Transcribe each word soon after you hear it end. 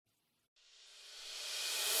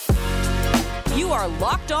You are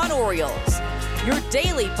Locked On Orioles, your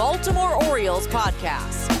daily Baltimore Orioles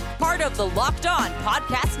podcast. Part of the Locked On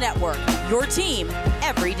Podcast Network, your team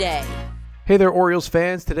every day. Hey there, Orioles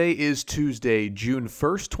fans. Today is Tuesday, June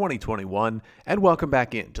 1st, 2021, and welcome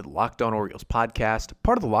back into the Locked On Orioles podcast,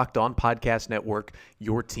 part of the Locked On Podcast Network,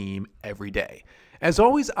 your team every day. As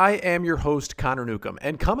always, I am your host, Connor Newcomb,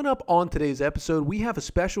 and coming up on today's episode, we have a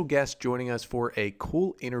special guest joining us for a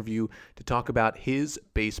cool interview to talk about his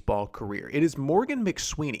baseball career. It is Morgan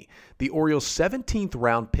McSweeney, the Orioles' 17th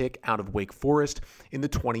round pick out of Wake Forest in the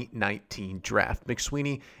 2019 draft.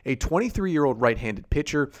 McSweeney, a 23-year-old right-handed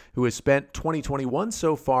pitcher who has spent 2021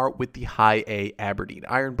 so far with the High A Aberdeen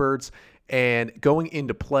Ironbirds. And going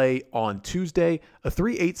into play on Tuesday, a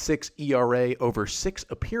 3.86 ERA over 6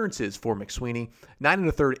 appearances for McSweeney, 9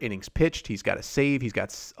 1/3 innings pitched. He's got a save. He's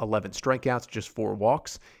got 11 strikeouts, just 4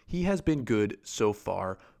 walks. He has been good so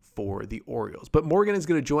far for the Orioles. But Morgan is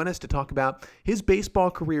going to join us to talk about his baseball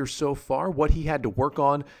career so far, what he had to work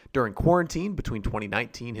on during quarantine between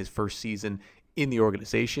 2019, his first season in the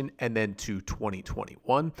organization, and then to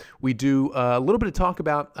 2021. We do a little bit of talk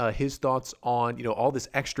about his thoughts on, all this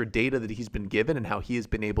extra data that he's been given and how he has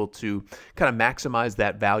been able to kind of maximize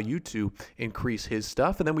that value to increase his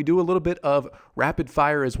stuff. And then we do a little bit of rapid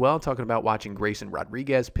fire as well, talking about watching Grayson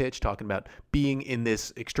Rodriguez pitch, talking about being in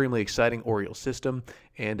this extremely exciting Orioles system,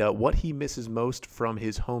 and what he misses most from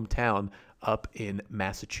his hometown up in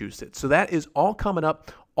Massachusetts. So that is all coming up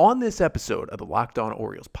on this episode of the Locked On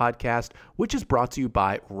Orioles podcast, which is brought to you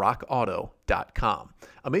by RockAuto.com.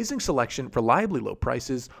 Amazing selection, reliably low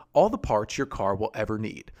prices, all the parts your car will ever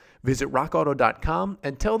need. Visit RockAuto.com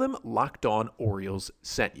and tell them Locked On Orioles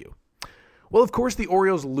sent you. Well, of course, the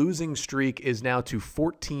Orioles' losing streak is now to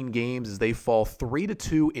 14 games as they fall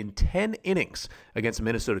 3-2 in 10 innings against the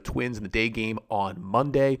Minnesota Twins in the day game on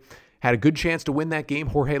Monday. Had a good chance to win that game.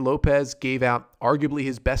 Jorge Lopez gave out arguably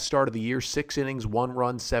his best start of the year, 6 innings, 1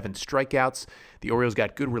 run, 7 strikeouts. The Orioles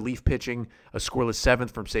got good relief pitching, a scoreless 7th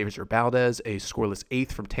from Cesar Valdez, a scoreless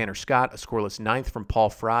 8th from Tanner Scott, a scoreless 9th from Paul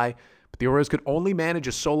Fry. But the Orioles could only manage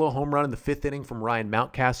a solo home run in the 5th inning from Ryan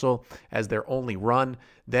Mountcastle as their only run.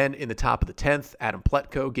 Then in the top of the 10th, Adam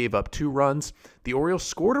Plutko gave up 2 runs. The Orioles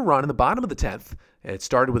scored a run in the bottom of the 10th. It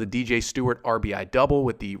started with a DJ Stewart RBI double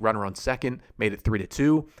with the runner on second, made it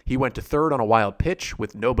 3-2. He went to third on a wild pitch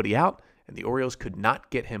with nobody out, and the Orioles could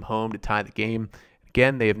not get him home to tie the game.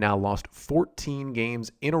 Again, they have now lost 14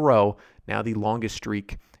 games in a row, now the longest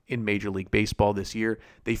streak in Major League Baseball this year.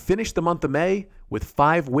 They finished the month of May with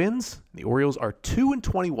 5 wins. The Orioles are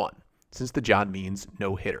 2-21 since the John Means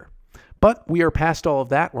no-hitter. But we are past all of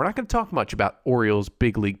that. We're not going to talk much about Orioles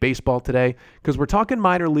big league baseball today because we're talking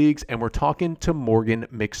minor leagues and we're talking to Morgan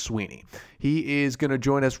McSweeney. He is going to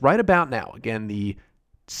join us right about now. Again, the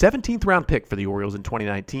 17th round pick for the Orioles in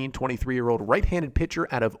 2019, 23-year-old right-handed pitcher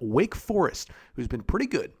out of Wake Forest who's been pretty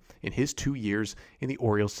good in his 2 years in the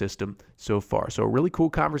Orioles system so far. So a really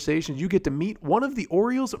cool conversation. You get to meet one of the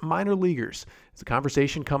Orioles minor leaguers. It's a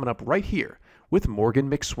conversation coming up right here with Morgan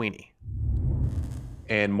McSweeney.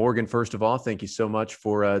 And Morgan, first of all, thank you so much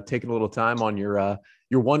for taking a little time on your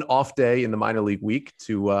one off day in the minor league week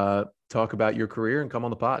to talk about your career and come on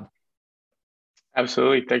the pod.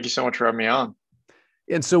 Absolutely. Thank you so much for having me on.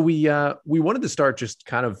 And so we wanted to start just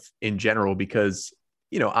kind of in general because,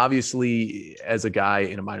 obviously as a guy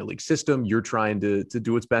in a minor league system, you're trying to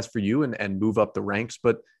do what's best for you and move up the ranks.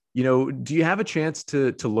 But, do you have a chance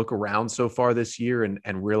to look around so far this year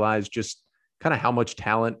and realize just kind of how much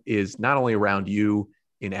talent is not only around you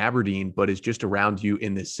in Aberdeen, but is just around you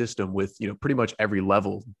in this system with, pretty much every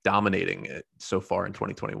level dominating it so far in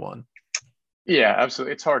 2021. Yeah,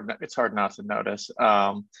 absolutely. It's hard not to notice.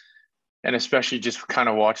 And especially just kind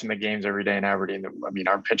of watching the games every day in Aberdeen. I mean,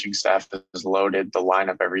 our pitching staff is loaded. The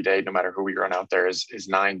lineup every day, no matter who we run out there, is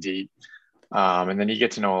 9 deep. And then you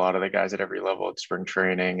get to know a lot of the guys at every level at spring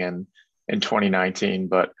training and in 2019.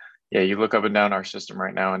 But yeah, you look up and down our system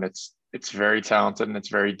right now and it's very talented and it's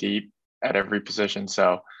very deep at every position.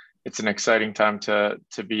 So it's an exciting time to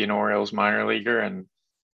be an Orioles minor leaguer. And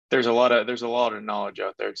there's a lot of knowledge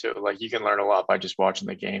out there too. Like you can learn a lot by just watching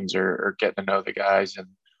the games or getting to know the guys and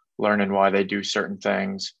learning why they do certain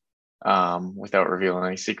things without revealing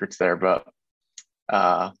any secrets there. But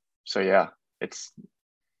so yeah, it's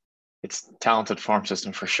talented farm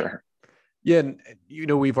system for sure. Yeah. And,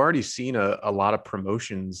 we've already seen a lot of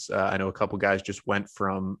promotions. I know a couple guys just went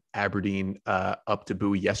from Aberdeen up to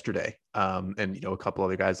Bowie yesterday. And, a couple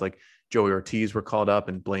other guys like Joey Ortiz were called up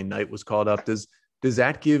and Blaine Knight was called up. Does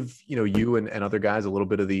that give, you and other guys a little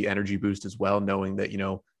bit of the energy boost as well, knowing that,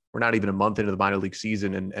 we're not even a month into the minor league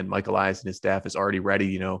season and Mike Elias and his staff is already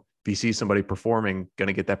ready, if you see somebody performing, going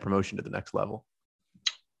to get that promotion to the next level?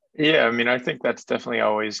 Yeah, I mean, I think that's definitely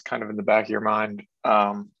always kind of in the back of your mind.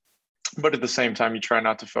 But at the same time, you try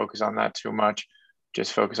not to focus on that too much.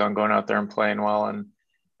 Just focus on going out there and playing well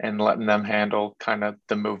and letting them handle kind of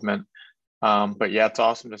the movement. But yeah, it's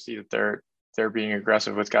awesome to see that they're being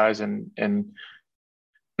aggressive with guys and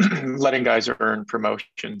letting guys earn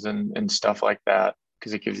promotions and stuff like that,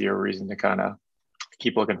 because it gives you a reason to kind of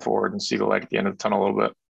keep looking forward and see the light at the end of the tunnel a little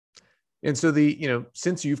bit. And so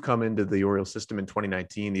since you've come into the Orioles system in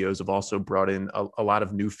 2019, the O's have also brought in a lot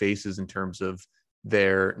of new faces in terms of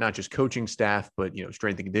their, not just coaching staff, but,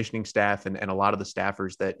 strength and conditioning staff and a lot of the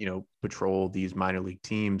staffers that, patrol these minor league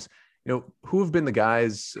teams. Who have been the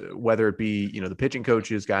guys, whether it be, the pitching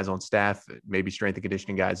coaches, guys on staff, maybe strength and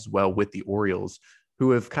conditioning guys as well with the Orioles,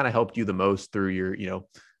 who have kind of helped you the most through your,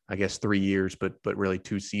 I guess 3 years, but really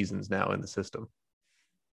 2 seasons now in the system?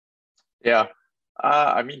 Yeah.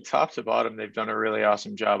 I mean, top to bottom, they've done a really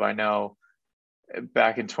awesome job. I know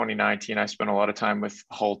back in 2019, I spent a lot of time with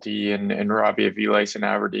Holty and Robbie Aviles in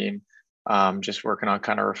Aberdeen, just working on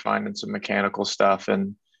kind of refining some mechanical stuff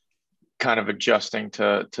and kind of adjusting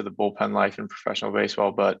to the bullpen life in professional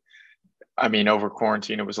baseball. But I mean, over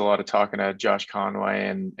quarantine, it was a lot of talking to Josh Conway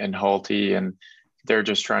and Holty, and they're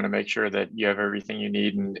just trying to make sure that you have everything you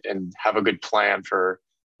need and have a good plan for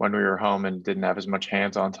when we were home and didn't have as much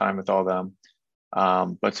hands-on time with all them.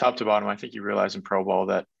 But top to bottom, I think you realize in pro ball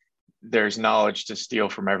that there's knowledge to steal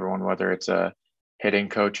from everyone, whether it's a hitting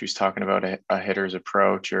coach who's talking about a hitter's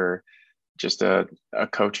approach or just a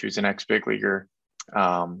coach who's an ex-big leaguer,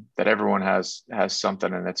 that everyone has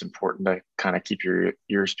something, and it's important to kind of keep your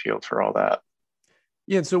ears peeled for all that.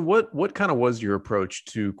 Yeah. And so what kind of was your approach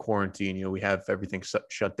to quarantine? We have everything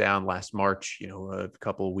shut down last March, a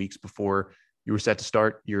couple of weeks before you were set to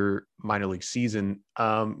start your minor league season.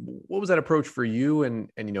 What was that approach for you? And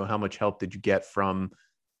how much help did you get from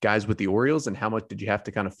guys with the Orioles, and how much did you have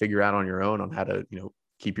to kind of figure out on your own on how to,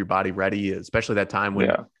 keep your body ready, especially that time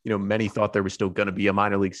when, many thought there was still going to be a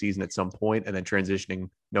minor league season at some point, and then transitioning,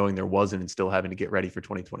 knowing there wasn't, and still having to get ready for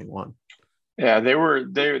 2021. Yeah, the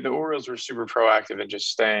Orioles were super proactive in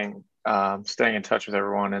just staying in touch with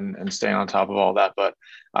everyone and staying on top of all that. But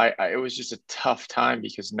it was just a tough time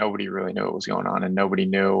because nobody really knew what was going on, and nobody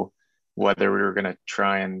knew whether we were going to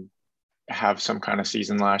try and have some kind of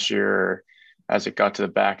season last year, or as it got to the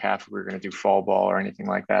back half, we were going to do fall ball or anything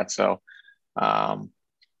like that. So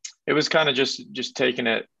it was kind of just taking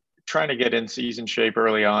it, trying to get in season shape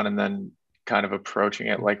early on, and then kind of approaching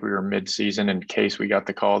it like we were mid-season in case we got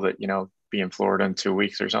the call that, be in Florida in 2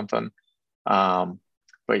 weeks or something.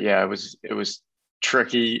 But yeah, it was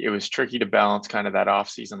tricky. It was tricky to balance kind of that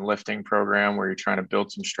off-season lifting program where you're trying to build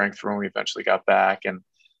some strength for when we eventually got back, and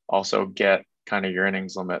also get kind of your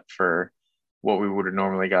innings limit for what we would have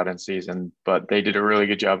normally got in season. But they did a really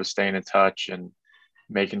good job of staying in touch and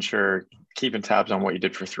making sure, keeping tabs on what you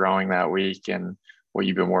did for throwing that week and what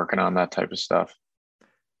you've been working on, that type of stuff.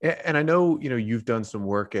 And I know, you've done some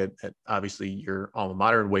work at obviously your alma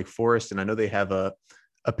mater in Wake Forest, and I know they have a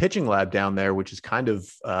pitching lab down there, which is kind of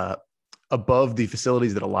above the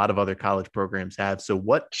facilities that a lot of other college programs have. So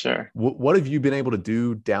what have you been able to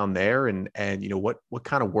do down there, and what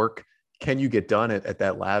kind of work can you get done at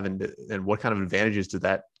that lab, and what kind of advantages does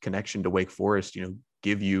that connection to Wake Forest,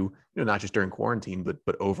 give you, not just during quarantine, but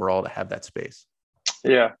overall to have that space?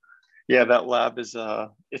 Yeah, that lab is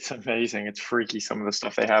it's amazing. It's freaky, some of the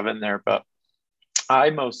stuff they have in there, but I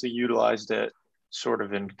mostly utilized it sort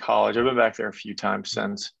of in college. I've been back there a few times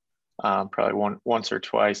since, probably once or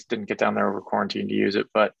twice. Didn't get down there over quarantine to use it,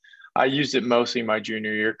 but I used it mostly my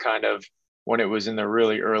junior year, kind of when it was in the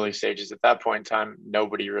really early stages. At that point in time,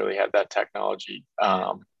 nobody really had that technology,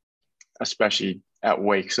 especially at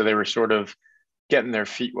Wake. So they were sort of getting their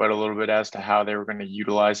feet wet a little bit as to how they were going to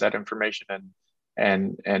utilize that information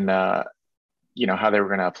and how they were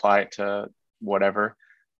going to apply it to whatever.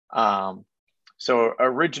 So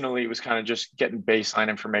originally it was kind of just getting baseline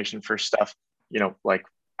information for stuff, like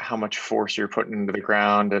how much force you're putting into the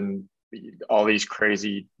ground and all these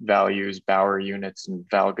crazy values, Bauer units and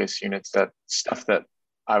Valgus units, that stuff that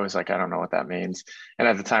I was like, I don't know what that means. And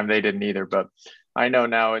at the time they didn't either, but I know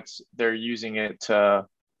now they're using it to,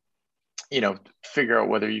 figure out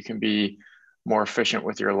whether you can be more efficient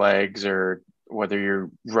with your legs, or whether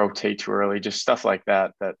you rotate too early, just stuff like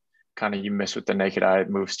that kind of you miss with the naked eye. It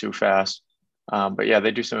moves too fast. But yeah,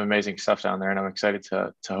 they do some amazing stuff down there, and I'm excited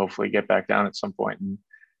to hopefully get back down at some point and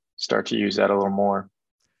start to use that a little more.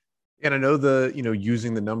 And I know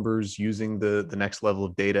using the numbers, using the next level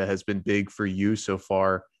of data has been big for you so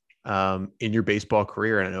far in your baseball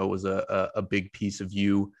career. And I know it was a big piece of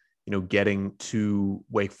you, getting to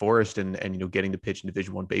Wake Forest and getting to pitch in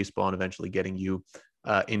Division I baseball, and eventually getting you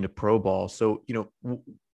into pro ball. So,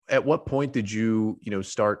 at what point did you,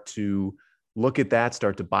 start to look at that,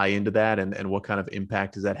 start to buy into that, and what kind of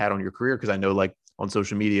impact has that had on your career? Because I know, like, on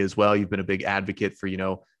social media as well, you've been a big advocate for,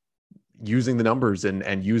 using the numbers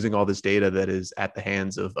and using all this data that is at the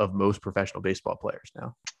hands of most professional baseball players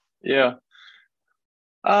now. Yeah.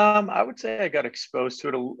 I would say I got exposed to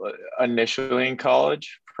it initially in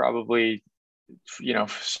college, probably,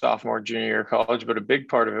 sophomore, junior year of college. But a big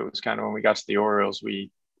part of it was kind of when we got to the Orioles.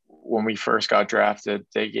 When we first got drafted,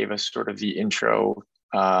 they gave us sort of the intro,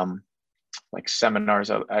 like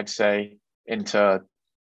seminars, I'd say, into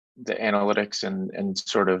the analytics and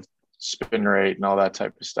sort of spin rate and all that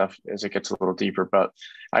type of stuff as it gets a little deeper. But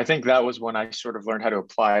I think that was when I sort of learned how to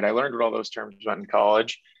apply it. I learned what all those terms meant in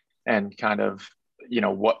college and kind of,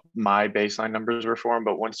 what my baseline numbers were for them.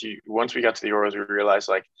 But once we got to the Orioles, we realized,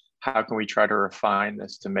 like, how can we try to refine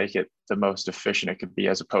this to make it the most efficient it could be,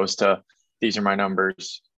 as opposed to these are my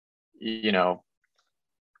numbers, now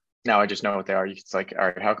I just know what they are. It's like, all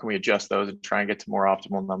right, how can we adjust those and try and get to more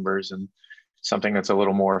optimal numbers and something that's a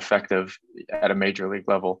little more effective at a major league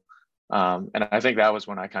level. And I think that was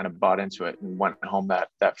when I kind of bought into it and went home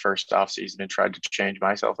that first off season and tried to change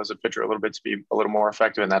myself as a pitcher a little bit to be a little more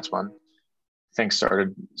effective. And that's when things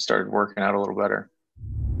started working out a little better.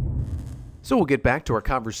 So we'll get back to our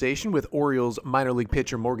conversation with Orioles minor league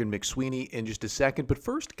pitcher Morgan McSweeney in just a second. But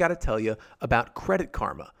first, got to tell you about Credit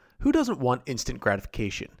Karma. Who doesn't want instant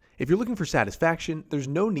gratification? If you're looking for satisfaction, there's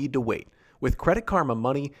no need to wait. With Credit Karma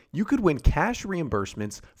Money, you could win cash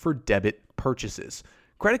reimbursements for debit purchases.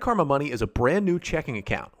 Credit Karma Money is a brand new checking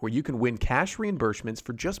account where you can win cash reimbursements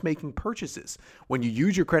for just making purchases. When you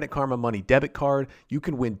use your Credit Karma Money debit card, you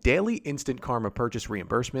can win daily instant Karma purchase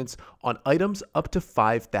reimbursements on items up to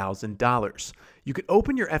 $5,000. You can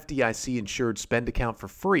open your FDIC insured spend account for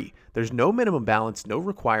free. There's no minimum balance, no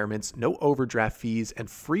requirements, no overdraft fees, and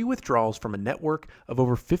free withdrawals from a network of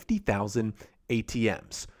over 50,000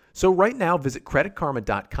 ATMs. So right now, visit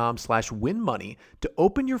creditkarma.com/winmoney to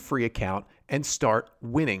open your free account and start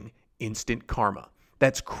winning instant karma.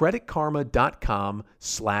 That's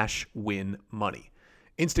creditkarma.com/winmoney.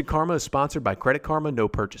 Instant Karma is sponsored by Credit Karma. No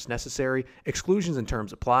purchase necessary. Exclusions and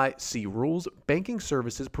terms apply. See rules. Banking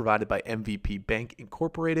services provided by MVP Bank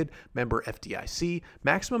Incorporated. Member FDIC.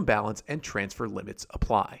 Maximum balance and transfer limits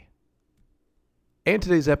apply. And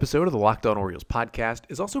today's episode of the Locked On Orioles podcast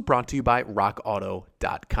is also brought to you by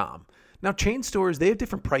RockAuto.com. Now, chain stores, they have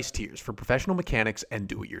different price tiers for professional mechanics and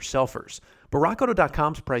do-it-yourselfers. But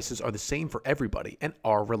RockAuto.com's prices are the same for everybody and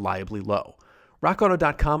are reliably low.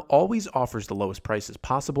 RockAuto.com always offers the lowest prices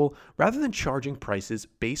possible rather than charging prices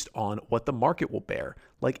based on what the market will bear,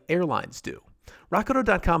 like airlines do.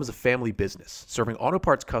 RockAuto.com is a family business serving auto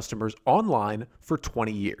parts customers online for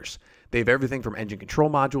 20 years. They have everything from engine control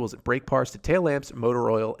modules and brake parts to tail lamps,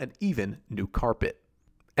 motor oil, and even new carpet.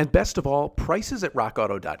 And best of all, prices at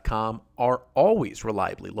RockAuto.com are always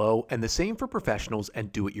reliably low, and the same for professionals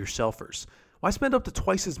and do-it-yourselfers. Why spend up to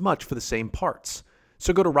twice as much for the same parts?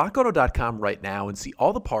 So go to RockAuto.com right now and see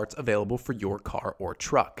all the parts available for your car or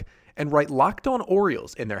truck. And write Locked On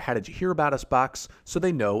Orioles in their How Did You Hear About Us box so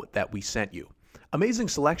they know that we sent you. Amazing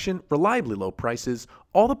selection, reliably low prices,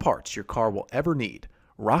 all the parts your car will ever need.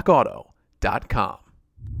 RockAuto.com.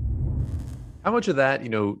 How much of that,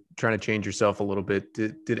 trying to change yourself a little bit,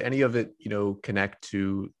 did any of it, connect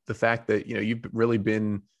to the fact that, you've really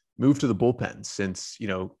been moved to the bullpen since,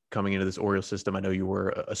 coming into this Orioles system? I know you were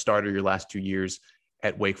a starter your last 2 years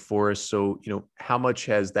at Wake Forest. So, how much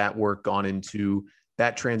has that work gone into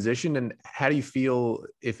that transition? And how do you feel,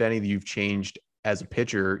 if any, that you've changed as a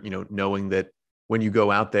pitcher, knowing that when you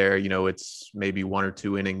go out there, it's maybe 1 or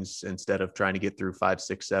 2 innings instead of trying to get through 5,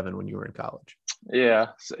 6, 7 when you were in college? Yeah.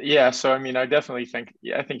 So, I definitely think,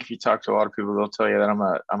 I think if you talk to a lot of people, they'll tell you that I'm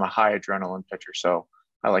a high adrenaline pitcher. So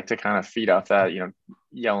I like to kind of feed off that,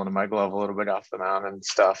 yelling in my glove a little bit off the mound and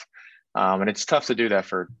stuff. And it's tough to do that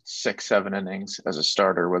for 6, 7 innings as a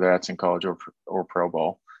starter, whether that's in college or pro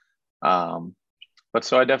ball. But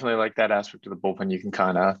so I definitely like that aspect of the bullpen. You can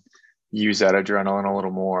kind of use that adrenaline a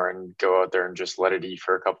little more and go out there and just let it eat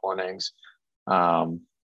for a couple innings.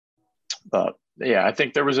 But yeah, I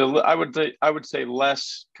think there was I would say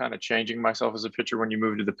less kind of changing myself as a pitcher when you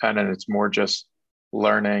move to the pen, and it's more just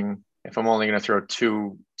learning. If I'm only going to throw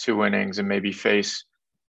two innings and maybe face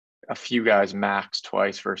a few guys max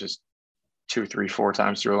twice versus 2, 3, 4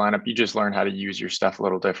 times through a lineup, you just learn how to use your stuff a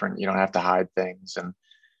little different. You don't have to hide things, and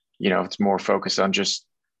it's more focused on just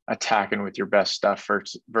attacking with your best stuff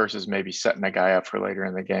versus maybe setting a guy up for later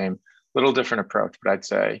in the game. Little different approach, but I'd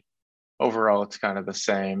say overall it's kind of the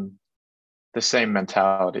same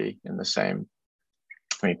mentality and the same.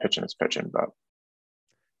 Pitching is pitching, but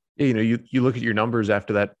Yeah, you look at your numbers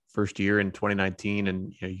after that first year in 2019,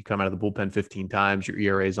 and you come out of the bullpen 15 times. Your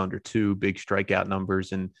ERA is under 2, big strikeout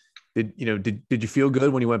numbers. And did you feel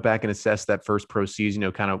good when you went back and assessed that first pro season?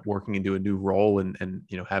 Kind of working into a new role and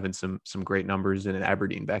having some great numbers in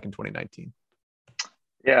Aberdeen back in 2019.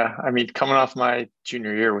 Yeah, I mean, coming off my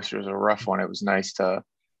junior year, which was a rough one, it was nice to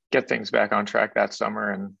get things back on track that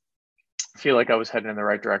summer and feel like I was heading in the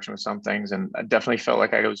right direction with some things. And I definitely felt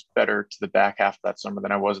like I was better to the back half of that summer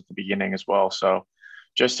than I was at the beginning as well. So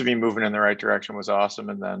just to be moving in the right direction was awesome.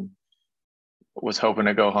 And then was hoping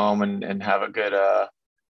to go home and have a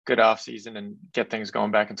good off season and get things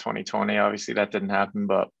going back in 2020. Obviously that didn't happen,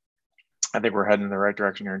 but I think we're heading in the right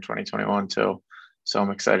direction here in 2021 too. So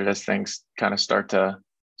I'm excited as things kind of start to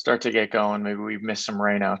get going. Maybe we miss some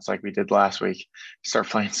rainouts like we did last week, start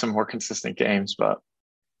playing some more consistent games. But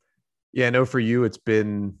yeah, I know for you, it's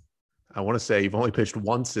been, I want to say you've only pitched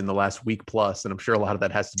once in the last week plus, and I'm sure a lot of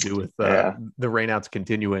that has to do with the rainouts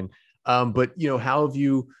continuing. But how have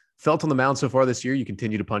you felt on the mound so far this year? You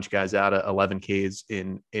continue to punch guys out at 11 Ks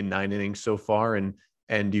in 9 innings so far. And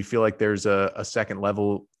do you feel like there's a second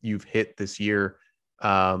level you've hit this year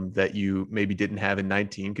that you maybe didn't have in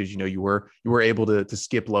 19? Because you were able to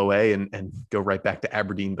skip low A and go right back to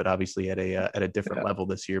Aberdeen, but obviously at a different level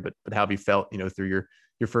this year. But how have you felt through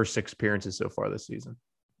your first 6 appearances so far this season?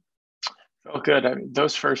 Felt good. I mean,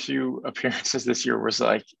 those first few appearances this year was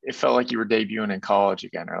like, it felt like you were debuting in college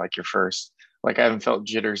again, or like your first. Like I haven't felt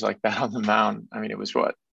jitters like that on the mound. I mean, it was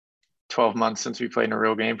 12 months since we played in a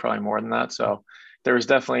real game, probably more than that. So there was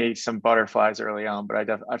definitely some butterflies early on, but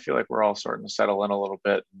I feel like we're all starting to settle in a little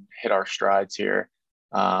bit and hit our strides here.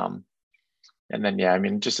 And then, yeah, I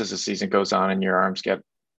mean, just as the season goes on and your arms get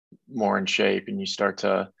more in shape and you start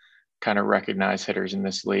to kind of recognize hitters in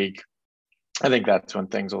this league, I think that's when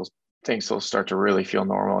things will start to really feel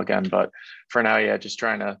normal again. But for now, yeah, just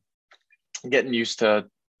getting used to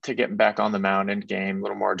getting back on the mound in game, a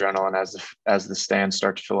little more adrenaline as the stands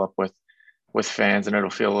start to fill up with fans, and it'll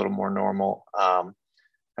feel a little more normal.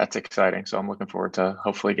 That's exciting. So I'm looking forward to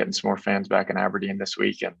hopefully getting some more fans back in Aberdeen this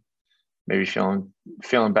week and maybe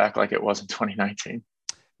feeling back like it was in 2019.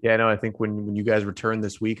 Yeah, no, I think when you guys return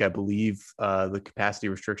this week, I believe the capacity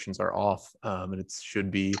restrictions are off, and it should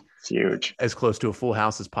be huge, as close to a full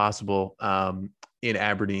house as possible in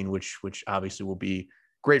Aberdeen, which obviously will be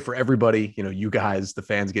great for everybody. You guys, the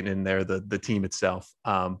fans getting in there, the team itself.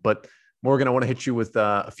 But Morgan, I want to hit you with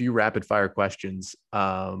a few rapid fire questions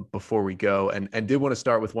before we go, and did want to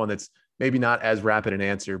start with one that's maybe not as rapid an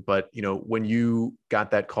answer, but when you got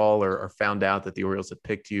that call or found out that the Orioles had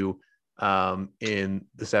picked you in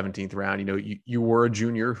the 17th round, you were a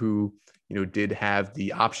junior who did have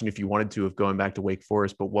the option, if you wanted to, of going back to Wake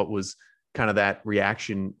Forest. But what was kind of that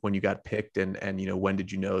reaction when you got picked, and when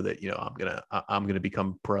did you know that I'm gonna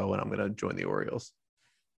become pro and I'm gonna join the Orioles?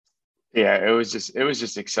 Yeah, it was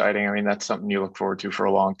just exciting. I mean, that's something you look forward to for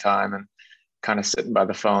a long time, and kind of sitting by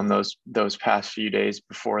the phone those past few days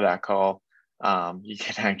before that call, you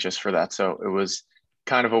get anxious for that. So it was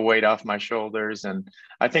kind of a weight off my shoulders, and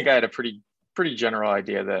I think I had a pretty general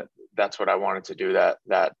idea that that's what I wanted to do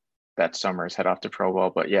that summer, is head off to pro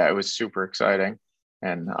ball. But yeah, it was super exciting,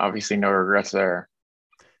 and obviously no regrets there.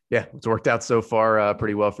 Yeah, it's worked out so far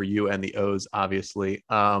pretty well for you and the O's, obviously.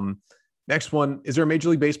 Next one, is there a Major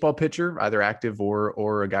League Baseball pitcher, either active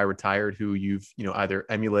or a guy retired, who you've either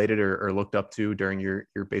emulated or looked up to during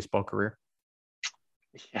your baseball career?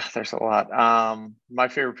 Yeah, there's a lot. My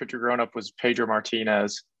favorite pitcher growing up was Pedro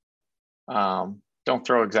Martinez. Don't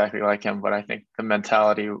throw exactly like him, but I think the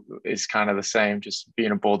mentality is kind of the same, just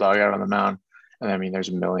being a bulldog out on the mound. And I mean, there's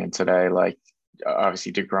a million today. Like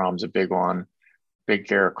obviously DeGrom's a big one, big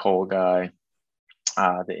Garrett Cole guy.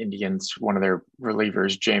 The Indians, one of their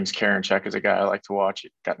relievers, James Karinchak, is a guy I like to watch.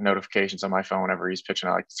 Got notifications on my phone whenever he's pitching.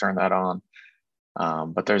 I like to turn that on.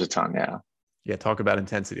 But there's a ton, yeah. Yeah, talk about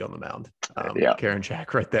intensity on the mound. Yeah.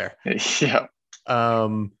 Karinchak right there. Yeah.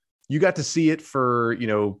 You got to see it for,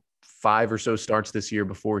 5 or so starts this year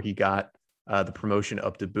before he got the promotion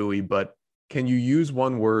up to Bowie. But can you use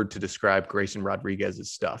one word to describe Grayson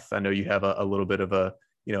Rodriguez's stuff? I know you have a little bit of a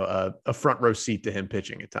front row seat to him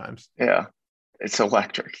pitching at times. Yeah. It's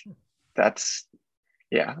electric. That's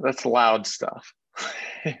loud stuff.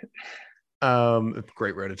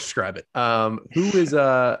 Great way to describe it. Who is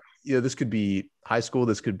this could be high school,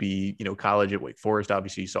 this could be college at Wake Forest.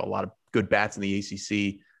 Obviously, you saw a lot of good bats in the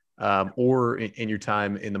ACC, or in your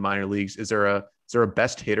time in the minor leagues. Is there a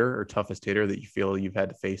best hitter or toughest hitter that you feel you've had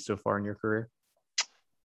to face so far in your career?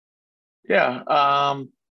 Yeah, I'll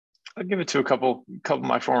give it to a couple of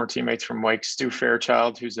my former teammates from Wake. Stu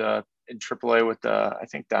Fairchild, who's in AAA with I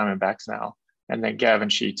think Diamondbacks now, And then Gavin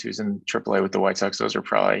Sheets, who's in AAA with the White Sox. Those are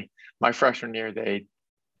probably my freshman year. They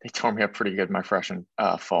tore me up pretty good my freshman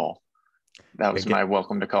fall. That was my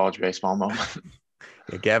welcome to college baseball moment.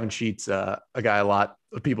 Yeah, Gavin Sheets, a guy a lot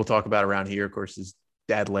of people talk about around here. Of course, his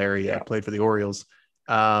dad, Larry, played for the Orioles.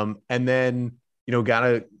 And then, got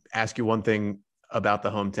to ask you one thing about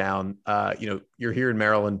the hometown. You're here in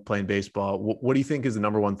Maryland playing baseball. What do you think is the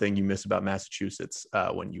number one thing you miss about Massachusetts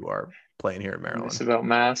when you are playing here in Maryland? Miss about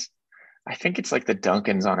Mass? I think it's like the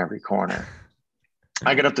Dunkins on every corner.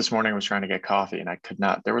 I got up this morning, was trying to get coffee, and I could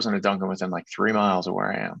not. There wasn't a Dunkin' within like 3 miles of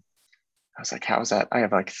where I am. I was like, how is that? I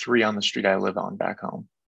have like 3 on the street I live on back home.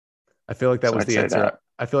 I feel like that was the answer.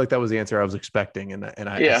 I feel like that was the answer I was expecting, and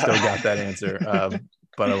I still got that answer.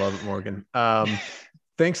 But I love it, Morgan.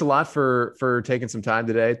 Thanks a lot for taking some time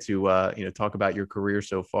today to talk about your career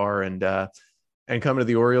so far and coming to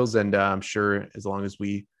the Orioles. And I'm sure as long as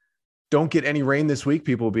we don't get any rain this week,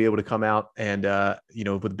 people will be able to come out and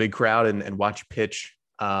with a big crowd and watch pitch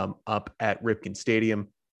up at Ripken Stadium.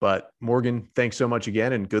 But Morgan, thanks so much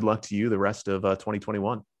again, and good luck to you the rest of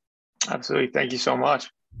 2021. Absolutely. Thank you so much.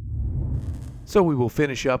 So we will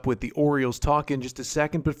finish up with the Orioles talk in just a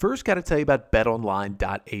second, but first got to tell you about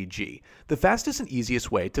betonline.ag, the fastest and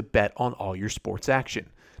easiest way to bet on all your sports action.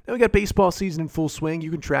 Now we got baseball season in full swing. You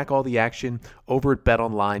can track all the action over at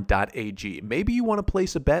betonline.ag. Maybe you want to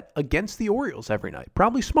place a bet against the Orioles every night.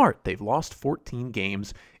 Probably smart. They've lost 14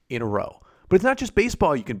 games in a row. But it's not just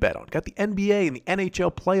baseball you can bet on. Got the NBA and the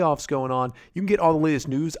NHL playoffs going on. You can get all the latest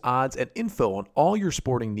news, odds, and info on all your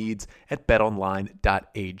sporting needs at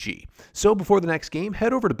betonline.ag. So before the next game,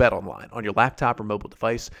 head over to BetOnline on your laptop or mobile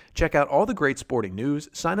device. Check out all the great sporting news,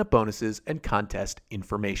 sign-up bonuses, and contest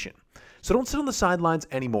information. So don't sit on the sidelines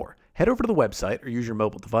anymore. Head over to the website or use your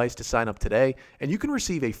mobile device to sign up today, and you can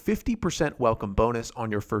receive a 50% welcome bonus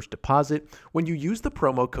on your first deposit when you use the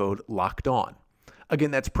promo code LOCKEDON. Again,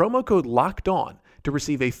 that's promo code LOCKEDON to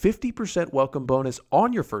receive a 50% welcome bonus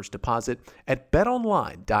on your first deposit at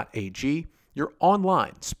betonline.ag, your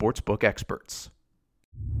online sportsbook experts.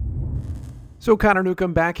 So Connor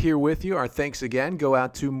Newcomb back here with you. Our thanks again go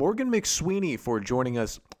out to Morgan McSweeney for joining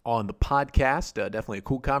us on the podcast. Definitely a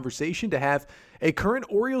cool conversation to have a current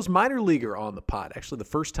Orioles minor leaguer on the pod. Actually, the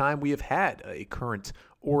first time we have had a current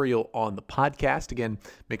Oriole on the podcast. Again,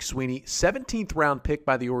 McSweeney, 17th round pick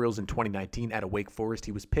by the Orioles in 2019 out of Wake Forest.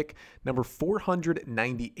 He was pick number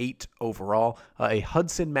 498 overall, a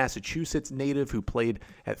Hudson, Massachusetts native who played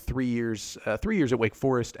at 3 years at Wake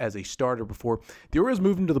Forest as a starter before the Orioles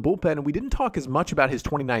moved into the bullpen. And we didn't talk as much about his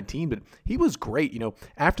 2019, but he was great.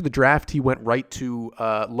 After the draft, he went right to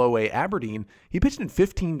low A Aberdeen. He pitched in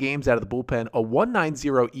 15 games out of the bullpen, a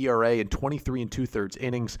 1.90 ERA in 23 2/3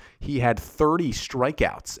 innings. He had 30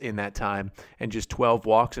 strikeouts in that time and just 12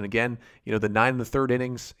 walks. And again, the 9 1/3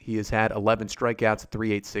 innings, he has had 11 strikeouts,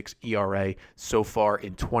 3.86 ERA so far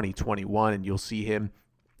in 2021. And you'll see him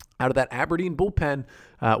out of that Aberdeen bullpen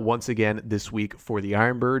once again this week for the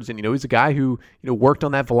Ironbirds. And, he's a guy who, worked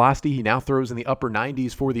on that velocity. He now throws in the upper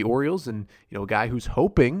 90s for the Orioles, and, a guy who's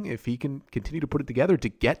hoping, if he can continue to put it together, to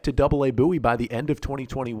get to AA Bowie by the end of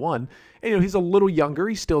 2021. And, he's a little younger.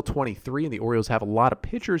 He's still 23, and the Orioles have a lot of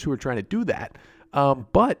pitchers who are trying to do that.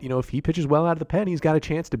 But, if he pitches well out of the pen, he's got a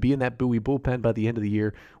chance to be in that Bowie bullpen by the end of the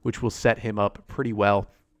year, which will set him up pretty well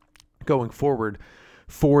going forward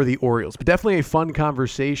for the Orioles. But definitely a fun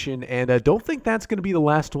conversation, and I don't think that's going to be the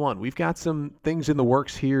last one. We've got some things in the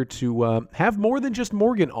works here to have more than just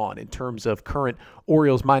Morgan on in terms of current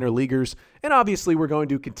Orioles minor leaguers. And obviously we're going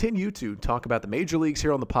to continue to talk about the major leagues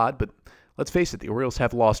here on the pod, but let's face it, the Orioles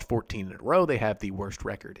have lost 14 in a row. They have the worst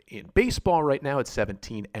record in baseball right now at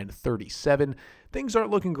 17-37. Things aren't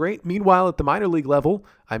looking great. Meanwhile, at the minor league level,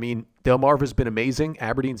 Delmarva's been amazing.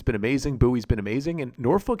 Aberdeen's been amazing. Bowie's been amazing. And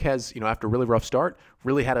Norfolk has, after a really rough start,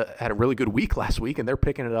 really had a really good week last week, and they're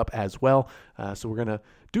picking it up as well. So we're going to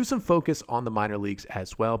do some focus on the minor leagues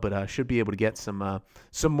as well, but should be able to get some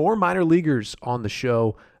more minor leaguers on the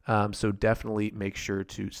show. So definitely make sure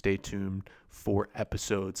to stay tuned for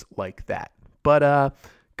episodes like that. But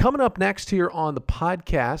coming up next here on the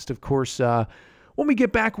podcast, of course, when we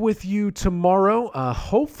get back with you tomorrow,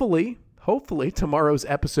 hopefully tomorrow's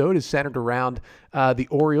episode is centered around the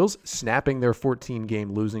Orioles snapping their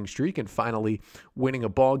 14-game losing streak and finally winning a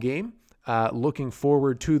ball game. Looking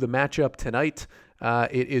forward to the matchup tonight.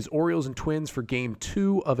 It is Orioles and Twins for Game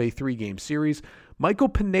 2 of a 3-game series. Michael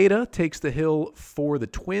Pineda takes the hill for the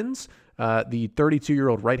Twins. The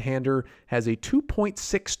 32-year-old right-hander has a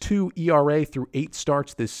 2.62 ERA through 8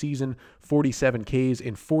 starts this season, 47 Ks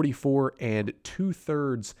in 44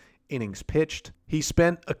 2/3 innings pitched. He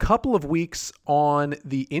spent a couple of weeks on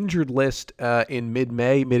the injured list in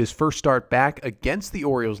mid-May, made his first start back against the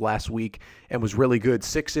Orioles last week, and was really good.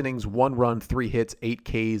 6 innings, 1 run, 3 hits, 8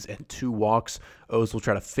 Ks, and 2 walks. O's will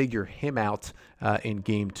try to figure him out in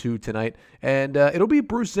Game 2 tonight. And it'll be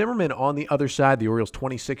Bruce Zimmerman on the other side, the Orioles'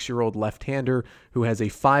 26-year-old left-hander who has a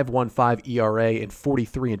 5.15 ERA and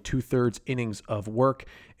 43 2/3 innings of work.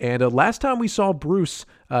 And last time we saw Bruce,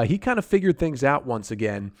 he kind of figured things out once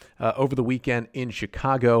again over the weekend in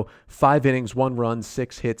Chicago. 5 innings, 1 run,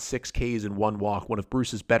 6 hits, 6 Ks, and 1 walk. One of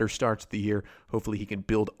Bruce's better starts of the year. Hopefully he can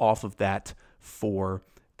build off of that for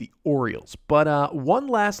the Orioles. But one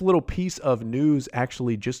last little piece of news,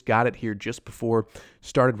 actually just got it here just before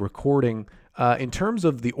started recording. In terms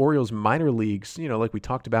of the Orioles minor leagues, like we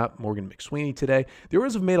talked about Morgan McSweeney today, the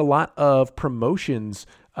Orioles have made a lot of promotions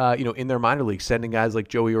in their minor leagues, sending guys like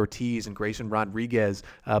Joey Ortiz and Grayson Rodriguez,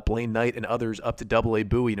 Blaine Knight, and others up to AA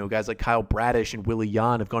Bowie. Guys like Kyle Bradish and Willie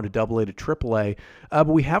Yan have gone to AA to AAA. But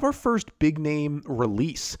we have our first big name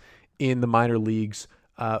release in the minor leagues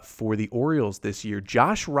for the Orioles this year.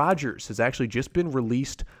 Josh Rogers has actually just been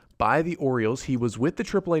released by the Orioles. He was with the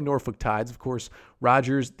AAA Norfolk Tides. Of course,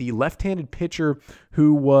 Rogers, the left-handed pitcher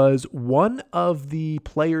who was one of the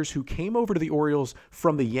players who came over to the Orioles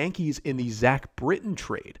from the Yankees in the Zach Britton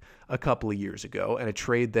trade a couple of years ago, and a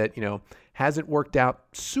trade that, hasn't worked out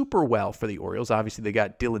super well for the Orioles. Obviously, they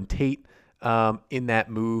got Dylan Tate in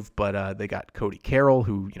that move, but they got Cody Carroll,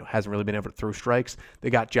 who hasn't really been able to throw strikes.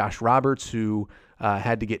 They got Josh Roberts, who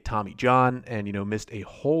had to get Tommy John and missed a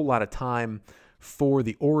whole lot of time for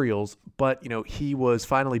the Orioles, but he was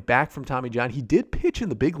finally back from Tommy John. He did pitch in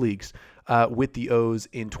the big leagues with the O's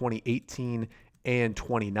in 2018 and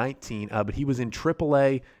 2019, but he was in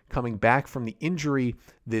AAA coming back from the injury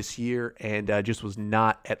this year, and just was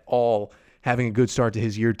not at all having a good start to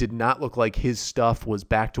his year. Did not look like his stuff was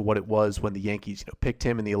back to what it was when the Yankees picked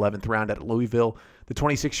him in the 11th round at Louisville. The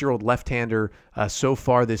 26-year-old left-hander so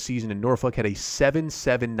far this season in Norfolk had a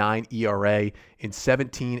 7.79 ERA in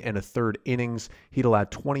 17 1/3 innings. He'd allowed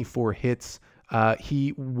 24 hits.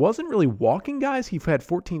 He wasn't really walking guys. He had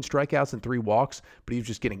 14 strikeouts and 3 walks, but he was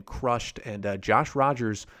just getting crushed. And Josh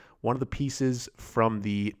Rogers, one of the pieces from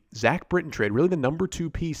the Zach Britton trade, really the number 2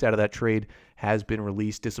 piece out of that trade, has been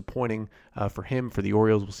released. Disappointing for him, for the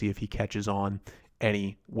Orioles. We'll see if he catches on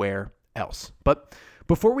anywhere else. But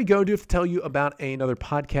before we go, I do have to tell you about another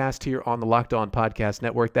podcast here on the Locked On Podcast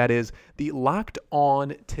Network. That is the Locked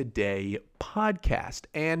On Today podcast.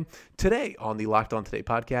 And today on the Locked On Today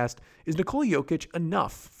podcast, is Nikola Jokic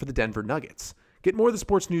enough for the Denver Nuggets? Get more of the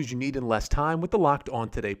sports news you need in less time with the Locked On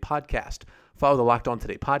Today podcast. Follow the Locked On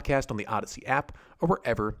Today podcast on the Odyssey app or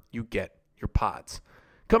wherever you get your pods.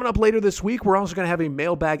 Coming up later this week, we're also going to have a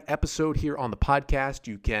mailbag episode here on the podcast.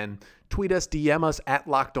 You can tweet us, DM us at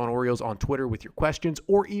Locked On Orioles on Twitter with your questions,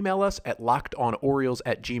 or email us at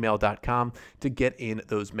lockedonorioles@gmail.com to get in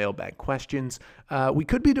those mailbag questions. We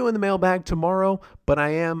could be doing the mailbag tomorrow, but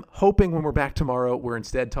I am hoping when we're back tomorrow, we're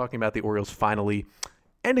instead talking about the Orioles finally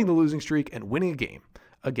ending the losing streak and winning a game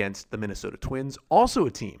against the Minnesota Twins, also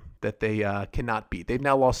a team that they cannot beat. They've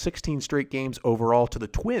now lost 16 straight games overall to the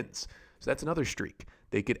Twins, so that's another streak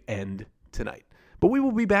they could end tonight. But we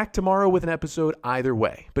will be back tomorrow with an episode either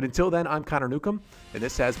way. But until then, I'm Connor Newcomb, and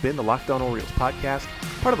this has been the Locked On Orioles podcast,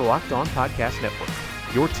 part of the Locked On Podcast Network,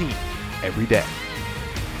 your team every day.